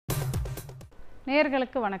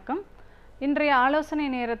நேயர்களுக்கு வணக்கம். இன்றைய ஆலோசனை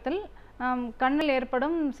நேரத்தில் கண்ணில்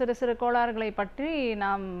ஏற்படும் சிறு சிறு கோளாறுகளை பற்றி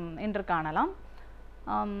நாம் இன்று காணலாம்.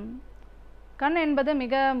 கண் என்பது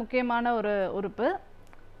மிக முக்கியமான ஒரு உறுப்பு.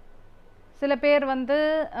 சில பேர்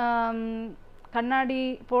கண்ணாடி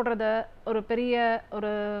போடுறத ஒரு பெரிய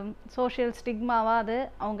ஒரு சோஷியல் ஸ்டிக்மாவாக அது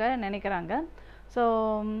அவங்க நினைக்கிறாங்க. ஸோ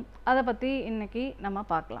அதை பற்றி இன்றைக்கி நம்ம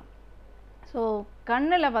பார்க்கலாம். ஸோ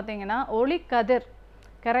கண்ணில் பார்த்திங்கன்னா ஒளிக்கதிர்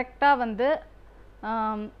கரெக்டாக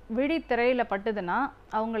விழித்திரையில் பட்டுதுன்னா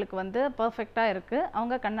அவங்களுக்கு பர்ஃபெக்டாக இருக்குது,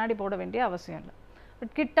 அவங்க கண்ணாடி போட வேண்டிய அவசியம் இல்லை.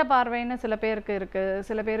 பட் கிட்ட பார்வைன்னு சில பேருக்கு இருக்குது,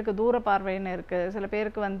 சில பேருக்கு தூர பார்வைன்னு இருக்குது, சில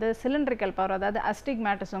பேருக்கு சிலிண்ட்ரிக்கல் பார்வை, அதாவது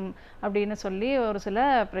அஸ்டிக்மேட்டிசம் அப்படின்னு சொல்லி ஒரு சில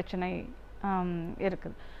பிரச்சனை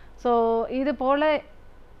இருக்குது. ஸோ இது போல்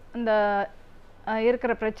இந்த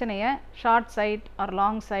இருக்கிற பிரச்சனையை short side R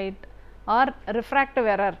long side R refractive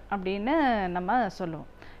error அப்படின்னு நம்ம சொல்லுவோம்.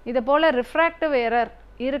 இது போல் ரிஃப்ராக்டிவ் எரர்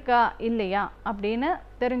இருக்கா இல்லையா அப்படின்னு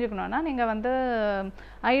தெரிஞ்சுக்கணுன்னா நீங்கள்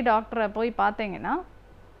ஐ டாக்டரை போய் பார்த்தீங்கன்னா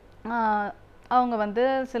அவங்க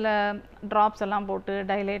சில ட்ராப்ஸ் எல்லாம் போட்டு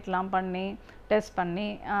டைலேட்லாம் பண்ணி டெஸ்ட் பண்ணி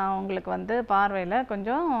உங்களுக்கு பார்வையில்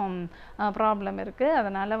கொஞ்சம் ப்ராப்ளம் இருக்குது,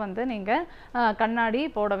 அதனால் நீங்கள் கண்ணாடி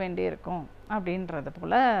போட வேண்டியிருக்கும் அப்படின்றது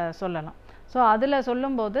போல் சொல்லலாம். ஸோ அதில்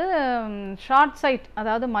சொல்லும்போது ஷார்ட் சைட்,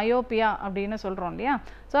 அதாவது மயோப்பியா அப்படின்னு சொல்கிறோம் இல்லையா.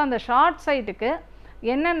 ஸோ அந்த ஷார்ட் சைட்டுக்கு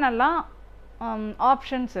என்னென்னலாம்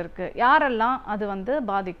ஆப்ஷன்ஸ் இருக்குது, யாரெல்லாம் அது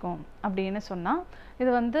பாதிக்கும் அப்படின்னு சொன்னால்,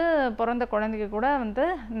 இது பிறந்த குழந்தைக்கு கூட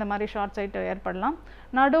இந்த மாதிரி ஷார்ட் சைட் ஏற்படலாம்.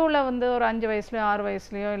 நடுவில் ஒரு 5 வயசுலையோ 6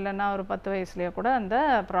 வயசுலையோ இல்லைன்னா ஒரு 10 வயசுலையோ கூட அந்த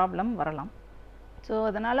ப்ராப்ளம் வரலாம். ஸோ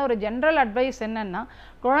அதனால் ஒரு ஜென்ரல் அட்வைஸ் என்னென்னா,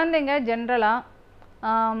 குழந்தைங்க ஜென்ரலாக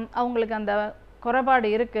அவங்களுக்கு அந்த குறைபாடு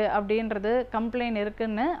இருக்குது அப்படின்றது கம்ப்ளைண்ட்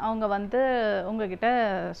இருக்குதுன்னு அவங்க உங்ககிட்ட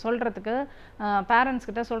சொல்கிறதுக்கு,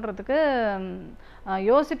 பேரண்ட்ஸ்கிட்ட சொல்கிறதுக்கு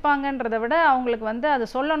யோசிப்பாங்கன்றதை விட அவங்களுக்கு அது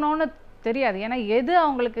சொல்லணும்னு தெரியாது. ஏன்னா எது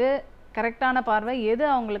அவங்களுக்கு கரெக்டான பார்வை, எது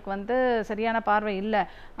அவங்களுக்கு சரியான பார்வை இல்லை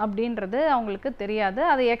அப்படின்றது அவங்களுக்கு தெரியாது.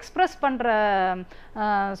 அதை எக்ஸ்ப்ரெஸ் பண்ணுற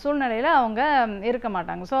சூழ்நிலையில் அவங்க இருக்க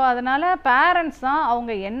மாட்டாங்க. ஸோ அதனால் பேரண்ட்ஸ் தான்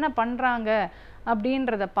அவங்க என்ன பண்ணுறாங்க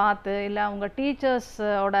அப்படின்றத பார்த்து, இல்லை அவங்க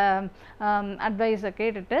டீச்சர்ஸோட அட்வைஸை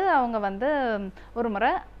கேட்டுட்டு அவங்க ஒரு முறை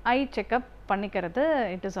ஐ செக்கப் பண்ணிக்கிறது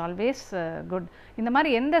இட் இஸ் ஆல்வேஸ் குட். இந்த மாதிரி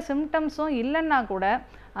எந்த சிம்டம்ஸும் இல்லைன்னா கூட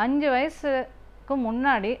 5 வயசுக்கு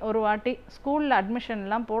முன்னாடி ஒரு வாட்டி ஸ்கூலில்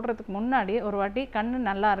அட்மிஷன்லாம் போடுறதுக்கு முன்னாடி ஒரு வாட்டி கண்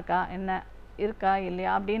நல்லா இருக்கா என்ன இருக்கா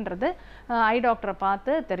இல்லையா அப்படின்றது ஐ டாக்டரை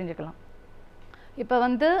பார்த்து தெரிஞ்சுக்கலாம். இப்போ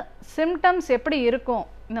சிம்டம்ஸ் எப்படி இருக்கும்,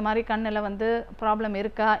 இந்த மாதிரி கண்ணில் ப்ராப்ளம்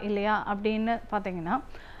இருக்கா இல்லையா அப்படின்னு பார்த்தீங்கன்னா,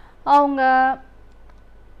 அவங்க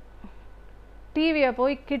டிவியை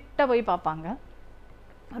கிட்ட போய் பார்ப்பாங்க.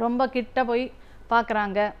 ரொம்ப கிட்ட போய்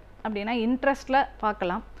பார்க்குறாங்க அப்படின்னா இன்ட்ரெஸ்டில்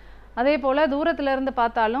பார்க்கலாம். அதே போல் தூரத்துலேருந்து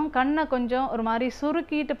பார்த்தாலும் கண்ணை கொஞ்சம் ஒரு மாதிரி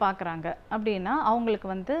சுருக்கிட்டு பார்க்குறாங்க அப்படின்னா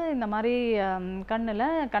அவங்களுக்கு இந்த மாதிரி கண்ணில்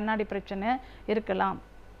கண்ணாடி பிரச்சனை இருக்கலாம்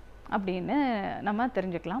அப்படின்னு நம்ம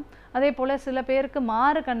தெரிஞ்சுக்கலாம். அதே போல் சில பேருக்கு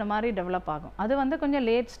மாறு கண்ணு மாதிரி டெவலப் ஆகும், அது கொஞ்சம்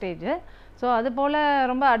லேட் ஸ்டேஜு. ஸோ அது போல்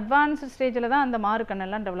ரொம்ப அட்வான்ஸ்டு ஸ்டேஜில் தான் அந்த மாறு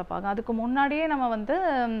கண்ணெல்லாம் டெவலப் ஆகும். அதுக்கு முன்னாடியே நம்ம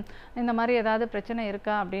இந்த மாதிரி ஏதாவது பிரச்சனை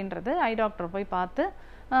இருக்கா அப்படின்றது ஐ டாக்டர் போய் பார்த்து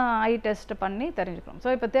ஐ டெஸ்ட் பண்ணி தெரிஞ்சுக்கணும். ஸோ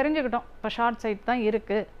இப்போ தெரிஞ்சுக்கிட்டோம், இப்போ ஷார்ட் சைட் தான்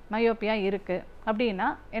இருக்குது, மயோப்பியா இருக்குது அப்படின்னா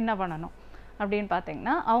என்ன பண்ணணும் அப்படின்னு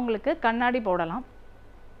பார்த்தீங்கன்னா, அவங்களுக்கு கண்ணாடி போடலாம்,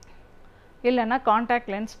 இல்லைன்னா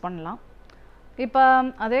காண்டாக்ட் லென்ஸ் பண்ணலாம். இப்போ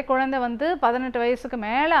அதே குழந்தை 18 வயசுக்கு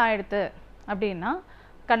மேலே ஆயிடுத்து அப்படின்னா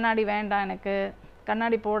கண்ணாடி வேண்டாம், எனக்கு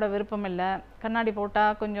கண்ணாடி போட விருப்பம் இல்லை, கண்ணாடி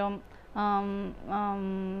போட்டால் கொஞ்சம்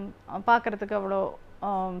பார்க்குறதுக்கு அவ்வளோ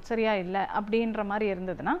சரியா இல்லை அப்படின்ற மாதிரி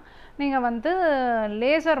இருந்ததுன்னா நீங்கள்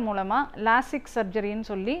லேசர் மூலமாக லாசிக் சர்ஜரின்னு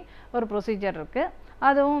சொல்லி ஒரு ப்ரொசீஜர் இருக்குது,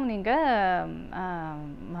 அதுவும் நீங்கள்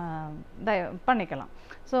பண்ணிக்கலாம்.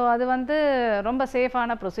 ஸோ அது ரொம்ப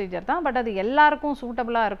சேஃபான ப்ரொசீஜர் தான். பட் அது எல்லாருக்கும்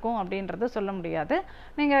சூட்டபுளாக இருக்கும் அப்படின்றது சொல்ல முடியாது.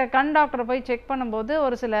 நீங்கள் கண் டாக்டரை போய் செக் பண்ணும்போது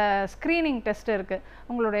ஒரு சில ஸ்க்ரீனிங் டெஸ்ட் இருக்குது.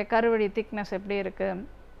 உங்களுடைய கருவழி திக்னஸ் எப்படி இருக்குது,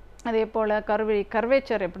 அதே போல்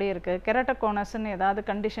கர்வேச்சர் எப்படி இருக்குது, கெரட்டோகோனஸ்ன்னு ஏதாவது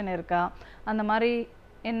கண்டிஷன் இருக்கா, அந்த மாதிரி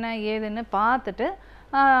என்ன ஏதுன்னு பார்த்துட்டு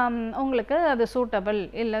உங்களுக்கு அது சூட்டபிள்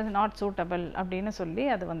இல்லை நாட் சூட்டபிள் அப்படின்னு சொல்லி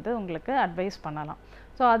அது உங்களுக்கு அட்வைஸ் பண்ணலாம்.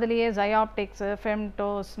 ஸோ அதுலேயே ஜயாப்டிக்ஸு, ஃபெம்டோ,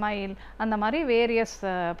 ஸ்மைல், அந்த மாதிரி வேரியஸ்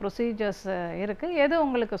ப்ரொசீஜர்ஸ் இருக்குது. எது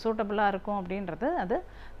உங்களுக்கு சூட்டபுளாக இருக்கும் அப்படின்றது அது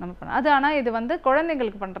நம்ம பண்ணலாம். அது ஆனால் இது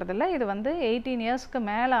குழந்தைங்களுக்கு பண்ணுறதில்ல, இது 18 இயர்ஸ்க்கு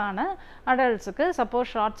மேலான அடல்ட்ஸுக்கு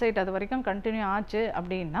சப்போஸ் ஷார்ட் சைட் அது வரைக்கும் கண்டினியூ ஆச்சு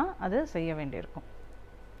அப்படின்னா அது செய்ய வேண்டியிருக்கும்.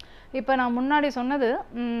 இப்போ நான் முன்னாடி சொன்னது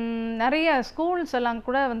நிறைய ஸ்கூல்ஸ் எல்லாம்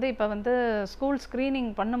கூட இப்போ ஸ்கூல்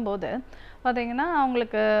ஸ்க்ரீனிங் பண்ணும்போது பார்த்திங்கன்னா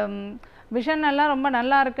அவங்களுக்கு விஷன் எல்லாம் ரொம்ப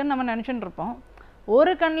நல்லா இருக்குதுன்னு நம்ம நினச்சிட்டு இருப்போம்.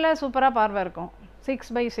 ஒரு கண்ணில் சூப்பராக பார்வை இருக்கும்,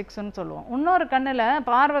 6/6ன்னு சொல்லுவோம். இன்னொரு கண்ணில்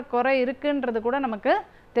பார்வை குறை இருக்குன்றது கூட நமக்கு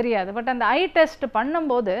தெரியாது. பட் அந்த ஐ டெஸ்ட்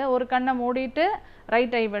பண்ணும்போது ஒரு கண்ணை மூடிட்டு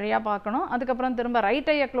ரைட் ஐ வழியாக பார்க்கணும், அதுக்கப்புறம் திரும்ப ரைட்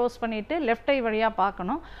ஐயை க்ளோஸ் பண்ணிவிட்டு லெஃப்ட் ஐ வழியாக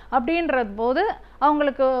பார்க்கணும். அப்படின்றது போது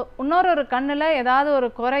அவங்களுக்கு இன்னொரு கண்ணில் ஏதாவது ஒரு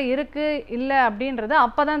குறை இருக்குது இல்லை அப்படின்றது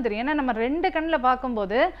அப்போ தான் தெரியும். ஏன்னா நம்ம 2 கண்ணில்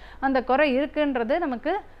பார்க்கும்போது அந்த குறை இருக்குன்றது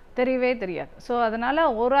நமக்கு தெரியவே தெரியாது. ஸோ அதனால்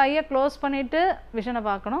ஒரு ஐயை க்ளோஸ் பண்ணிவிட்டு விஷனை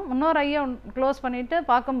பார்க்கணும், இன்னொரு ஐயை க்ளோஸ் பண்ணிவிட்டு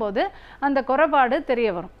பார்க்கும்போது அந்த குறைபாடு தெரிய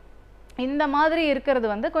வரும். இந்த மாதிரி இருக்கிறது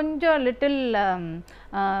வந்து கொஞ்சம் லிட்டில்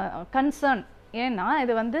கன்சர்ன். ஏன்னா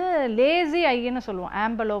இது வந்து லேசி ஐன்னு சொல்லுவோம்,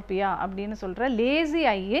 ஆம்பலோப்பியா அப்படின்னு சொல்கிற லேசி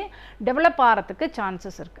ஐயே டெவலப் ஆகிறதுக்கு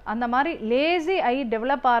சான்சஸ் இருக்குது. அந்த மாதிரி லேசி ஐ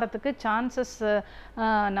டெவலப் ஆகிறதுக்கு சான்சஸ்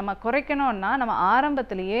நம்ம குறைக்கணும்னா நம்ம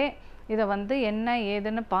ஆரம்பத்திலேயே இதை வந்து என்ன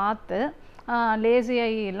ஏதுன்னு பார்த்து லேசி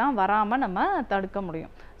ஐயெல்லாம் வராமல் நம்ம தடுக்க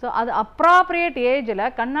முடியும். ஸோ அது அப்ராப்ரியேட் ஏஜில்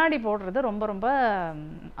கண்ணாடி போடுறது ரொம்ப ரொம்ப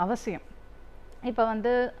அவசியம். இப்போ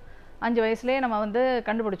வந்து 5 வயசுலேயே நம்ம வந்து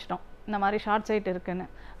கண்டுபிடிச்சிட்டோம் இந்த மாதிரி ஷார்ட் சைட் இருக்குன்னு.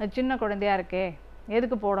 அது சின்ன குழந்தையாக இருக்கே,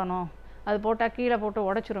 எதுக்கு போடணும், அது போட்டால் கீழே போட்டு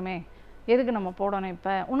உடச்சிருமே, எதுக்கு நம்ம போடணும்,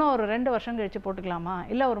 இப்போ இன்னும் ஒரு 2 வருஷம் கழித்து போட்டுக்கலாமா,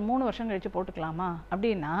 இல்லை ஒரு 3 வருஷம் கழித்து போட்டுக்கலாமா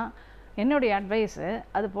அப்படின்னா என்னுடைய அட்வைஸு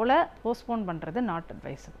அது போல் போஸ்ட்போன் பண்ணுறது நாட்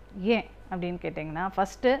அட்வைஸ். ஏன் அப்படின்னு கேட்டிங்கன்னா,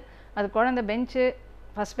 ஃபஸ்ட்டு அது குழந்தை பெஞ்சு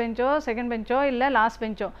ஃபஸ்ட் பெஞ்சோ செகண்ட் பெஞ்சோ இல்லை லாஸ்ட்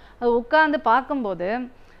பெஞ்சோ அது உட்காந்து பார்க்கும்போது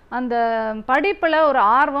அந்த படிப்பில் ஒரு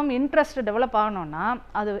ஆர்வம் இன்ட்ரெஸ்ட் டெவலப் ஆகணும்னா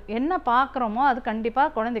அது என்ன பார்க்குறோமோ அது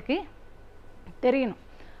கண்டிப்பாக குழந்தைக்கு தெரியணும்.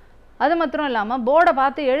 அது மாத்திரம் இல்லாமல் போர்டை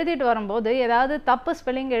பார்த்து எழுதிட்டு வரும்போது ஏதாவது தப்பு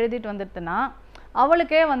ஸ்பெல்லிங் எழுதிட்டு வந்துடுதுன்னா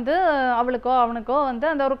அவளுக்கே வந்து அவளுக்கோ அவனுக்கோ வந்து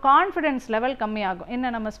அந்த ஒரு கான்ஃபிடென்ஸ் லெவல் கம்மியாகும்.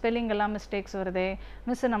 என்ன நம்ம ஸ்பெல்லிங் எல்லாம் மிஸ்டேக்ஸ் வருதே,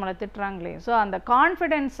 மிஸ்ஸு நம்மளை திட்டுறாங்களே. ஸோ அந்த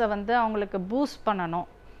கான்ஃபிடென்ஸை வந்து அவங்களுக்கு பூஸ்ட் பண்ணணும்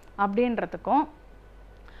அப்படின்றதுக்கும்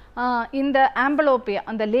இந்த ஆம்பலோப்பியா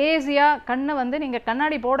அந்த லேசியாக கண்ணை வந்து நீங்கள்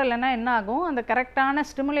கண்ணாடி போடலைன்னா என்ன ஆகும், அந்த கரெக்டான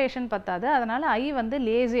ஸ்டிமுலேஷன் பத்தாது, அதனால் ஐ வந்து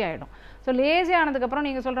லேசி ஆகிடும். ஸோ லேசி ஆனதுக்கப்புறம்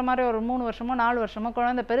நீங்கள் சொல்கிற மாதிரி ஒரு 3 வருஷமோ 4 வருஷமோ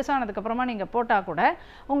குழந்தை பெருசானதுக்கப்புறமா நீங்கள் போட்டால் கூட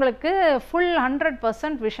உங்களுக்கு ஃபுல்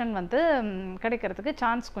 100% விஷன் வந்து கிடைக்கிறதுக்கு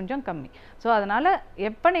சான்ஸ் கொஞ்சம் கம்மி. ஸோ அதனால்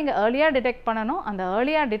எப்போ நீங்கள் ஏர்லியாக டிடெக்ட் பண்ணணும், அந்த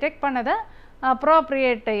ஏர்லியாக டிடெக்ட் பண்ணதை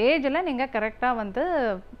அப்ராப்ரியேட் ஏஜில் நீங்கள் கரெக்டாக வந்து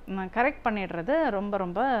கரெக்ட் பண்ணிடுறது ரொம்ப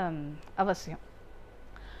ரொம்ப அவசியம்.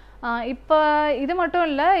 இப்போ இது மட்டும்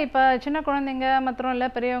இல்லை, இப்போ சின்ன குழந்தைங்க மாத்திரம் இல்லை,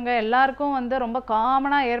 பெரியவங்க எல்லாருக்கும் வந்து ரொம்ப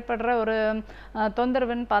காமனாக ஏற்படுற ஒரு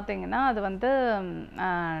தொந்தரவுன்னு பார்த்தீங்கன்னா அது வந்து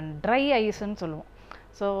ட்ரை ஐஸ்ன்னு சொல்லுவோம்.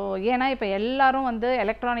 ஸோ ஏன்னா இப்போ எல்லோரும் வந்து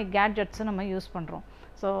எலக்ட்ரானிக் கேட்ஜெட்ஸு நம்ம யூஸ் பண்ணுறோம்.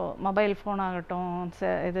 ஸோ மொபைல் ஃபோன் ஆகட்டும்,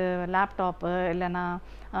 இது லேப்டாப்பு, இல்லைன்னா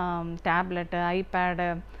டேப்லெட்டு, ஐபேடு,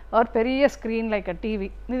 ஒரு பெரிய ஸ்க்ரீன் லைக் டிவி,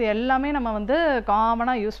 இது எல்லாமே நம்ம வந்து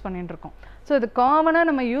காமனாக யூஸ் பண்ணிட்டுருக்கோம். ஸோ இது காமனாக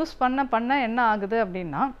நம்ம யூஸ் பண்ண என்ன ஆகுது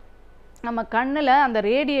அப்படின்னா நம்ம கண்ணில் அந்த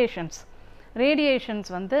ரேடியேஷன்ஸ்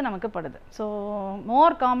வந்து நமக்கு படுது. ஸோ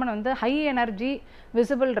மோர் காமன் வந்து ஹை எனர்ஜி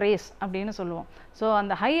விசிபிள் ரேஸ் அப்படின்னு சொல்லுவோம். ஸோ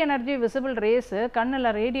அந்த ஹை எனர்ஜி விசிபிள் ரேஸு கண்ணில்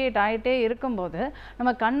ரேடியேட் ஆகிட்டே இருக்கும்போது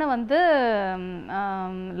நம்ம கண்ணு வந்து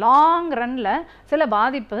லாங் ரன்னில் சில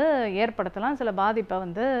பாதிப்பு ஏற்படுத்தலாம், சில பாதிப்பை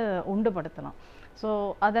வந்து உண்டுபடுத்தலாம். ஸோ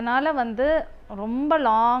அதனால் வந்து ரொம்ப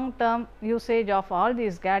long term usage of all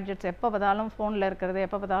these gadgets, எப்போ பார்த்தாலும் ஃபோனில் இருக்கிறது,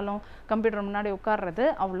 எப்போ பார்த்தாலும் கம்ப்யூட்டர் முன்னாடி உட்கார்றது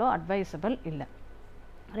அவ்வளோ அட்வைசபிள் இல்லை.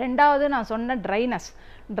 ரெண்டாவது நான் சொன்ன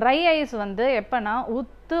ட்ரை ஐஸ் வந்து எப்போனா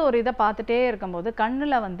உத்து ஒரு இதை பார்த்துட்டே இருக்கும்போது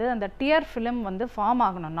கண்ணில் வந்து அந்த டியர் ஃபிலிம் வந்து ஃபார்ம்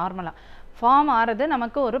ஆகணும். நார்மலாக ஃபார்ம் ஆகிறது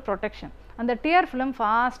நமக்கு ஒரு ப்ரொடெக்ஷன். அந்த டியர் ஃபிலிம்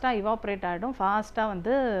ஃபாஸ்ட்டாக இவாப்ரேட் ஆகிடும், ஃபாஸ்ட்டாக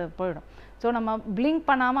வந்து போயிடும். ஸோ நம்ம பிளிங்க்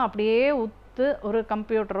பண்ணாமல் அப்படியே ஒரு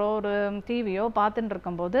கம்ப்யூட்டரோ ஒரு டிவியோ பார்த்துட்டு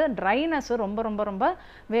இருக்கும்போது ட்ரைனஸ் ரொம்ப ரொம்ப ரொம்ப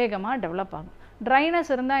வேகமாக டெவலப் ஆகும். ட்ரைனஸ்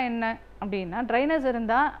இருந்தால் என்ன அப்படின்னா, ட்ரைனஸ்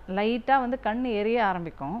இருந்தால் லைட்டாக வந்து கண் எரிய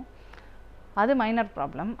ஆரம்பிக்கும், அது மைனர்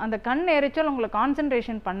ப்ராப்ளம். அந்த கண் எரிச்சல் உங்களை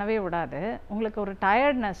கான்சன்ட்ரேஷன் பண்ணவே விடாது, உங்களுக்கு ஒரு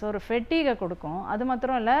டயர்ட்னஸ், ஒரு ஃபெட்டிகை கொடுக்கும். அது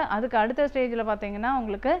மாத்திரம் இல்லை, அதுக்கு அடுத்த ஸ்டேஜில் பார்த்தீங்கன்னா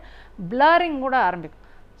உங்களுக்கு பிளரிங் கூட ஆரம்பிக்கும்.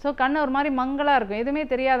 ஸோ கண் ஒரு மாதிரி மங்கலாக இருக்கும், எதுவுமே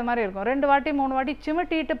தெரியாத மாதிரி இருக்கும். 2 வாட்டி 3 வாட்டி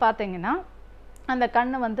சிமிட்டிட்டு பார்த்தீங்கன்னா அந்த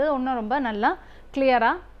கண் வந்து இன்னும் ரொம்ப நல்லா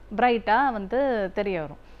கிளியராக பிரைட்டாக வந்து தெரிய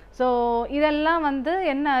வரும். ஸோ இதெல்லாம் வந்து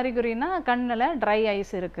என்ன அறிகுறினா கண்ணில் ட்ரை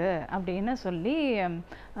ஐஸ் இருக்குது அப்படின்னு சொல்லி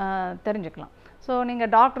தெரிஞ்சுக்கலாம். ஸோ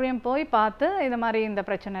நீங்கள் டாக்டரையும் போய் பார்த்து இது மாதிரி இந்த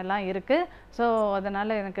பிரச்சனைலாம் இருக்குது, ஸோ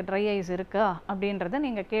அதனால் எனக்கு ட்ரை ஐஸ் இருக்கா அப்படின்றத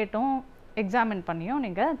நீங்கள் கேட்டும் எக்ஸாமின் பண்ணியும்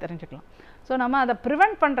நீங்கள் தெரிஞ்சுக்கலாம். ஸோ நம்ம அதை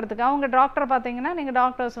ப்ரிவெண்ட் பண்ணுறதுக்கு அவங்க டாக்டரை பார்த்தீங்கன்னா நீங்கள்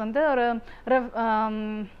டாக்டர்ஸ் வந்து ஒரு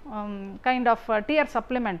கைண்ட் ஆஃப் டியர்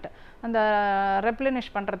சப்ளிமெண்ட், அந்த ரெப்ளினிஷ்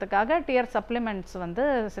பண்ணுறதுக்காக டியர் சப்ளிமெண்ட்ஸ் வந்து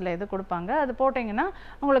சில இது கொடுப்பாங்க. அது போட்டிங்கன்னா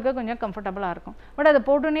உங்களுக்கு கொஞ்சம் கம்ஃபர்டபுளாக இருக்கும். பட் அது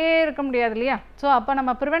போட்டுனே இருக்க முடியாது இல்லையா? ஸோ அப்போ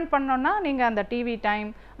நம்ம ப்ரிவெண்ட் பண்ணோன்னா நீங்கள் அந்த டிவி டைம்,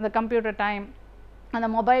 அந்த கம்ப்யூட்டர் டைம், அந்த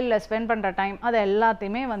மொபைலில் ஸ்பெண்ட் பண்ணுற டைம், அதை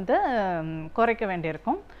எல்லாத்தையுமே வந்து குறைக்க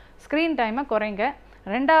வேண்டியிருக்கும். ஸ்க்ரீன் டைமை குறைங்க.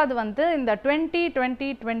 ரெண்டாவது வந்து இந்த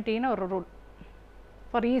 20-20-20ன்னு ஒரு ரூல்,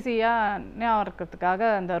 ஃபார் ஈஸியாக ஞாபகம் இருக்கிறதுக்காக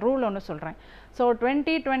அந்த ரூல் ஒன்று சொல்கிறேன். ஸோ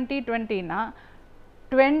 20-20-20னா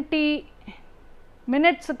 20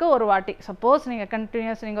 மினிட்ஸுக்கு ஒரு வாட்டி, சப்போஸ் நீங்கள்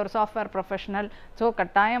கண்டினியூஸ் நீங்கள் ஒரு சாஃப்ட்வேர் ப்ரொஃபஷனல், ஸோ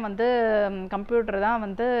கட்டாயம் வந்து கம்ப்யூட்டர் தான்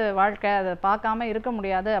வந்து வாழ்க்கை, அதை பார்க்காம இருக்க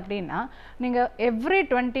முடியாது அப்படின்னா நீங்கள் எவ்ரி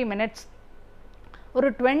 20 மினிட்ஸ் ஒரு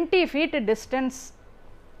 20 ஃபீட் டிஸ்டன்ஸ்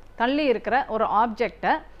தள்ளி இருக்கிற ஒரு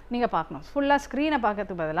ஆப்ஜெக்டை நீங்கள் பார்க்கணும். ஃபுல்லாக ஸ்க்ரீனை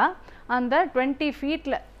பார்க்கறதுக்கு பதிலாக அந்த 20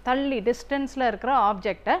 ஃபீட்டில் தள்ளி டிஸ்டன்ஸில் இருக்கிற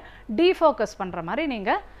ஆப்ஜெக்டை டீஃபோக்கஸ் பண்ணுற மாதிரி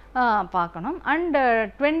நீங்கள் பார்க்கணும். அண்ட்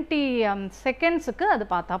 20 செகண்ட்ஸுக்கு அது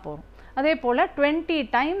பார்த்தா போதும். அதே போல் 20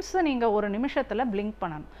 டைம்ஸ் நீங்கள் ஒரு நிமிஷத்தில் பிளிங்க்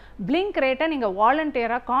பண்ணணும். பிளிங்க் ரேட்டை நீங்கள்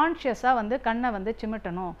வாலண்டியராக கான்ஷியஸாக வந்து கண்ணை வந்து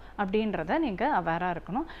சிமிட்டணும் அப்படின்றத நீங்கள் அவேராக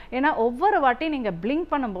இருக்கணும். ஏன்னா ஒவ்வொரு வாட்டி நீங்கள்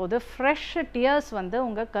பிளிங்க் பண்ணும்போது ஃப்ரெஷ் டியர்ஸ் வந்து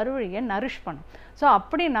உங்கள் கருவழியை நரிஷ் பண்ணும். ஸோ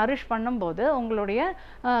அப்படி நரிஷ் பண்ணும்போது உங்களுடைய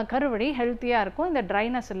கருவழி ஹெல்த்தியாக இருக்கும். இந்த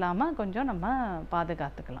ட்ரைனஸ் இல்லாமல் கொஞ்சம் நம்ம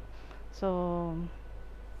பாதுகாத்துக்கலாம். ஸோ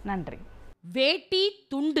நன்றி. வேட்டி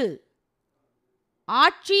துண்டு.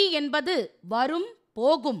 ஆட்சி என்பது வரும்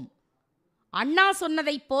போகும். அண்ணா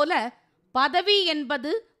சொன்னதைப் போல பதவி என்பது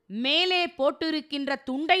மேலே போட்டிருக்கின்ற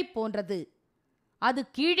துண்டை போன்றது. அது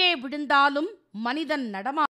கீழே விழுந்தாலும் மனிதன் நடமா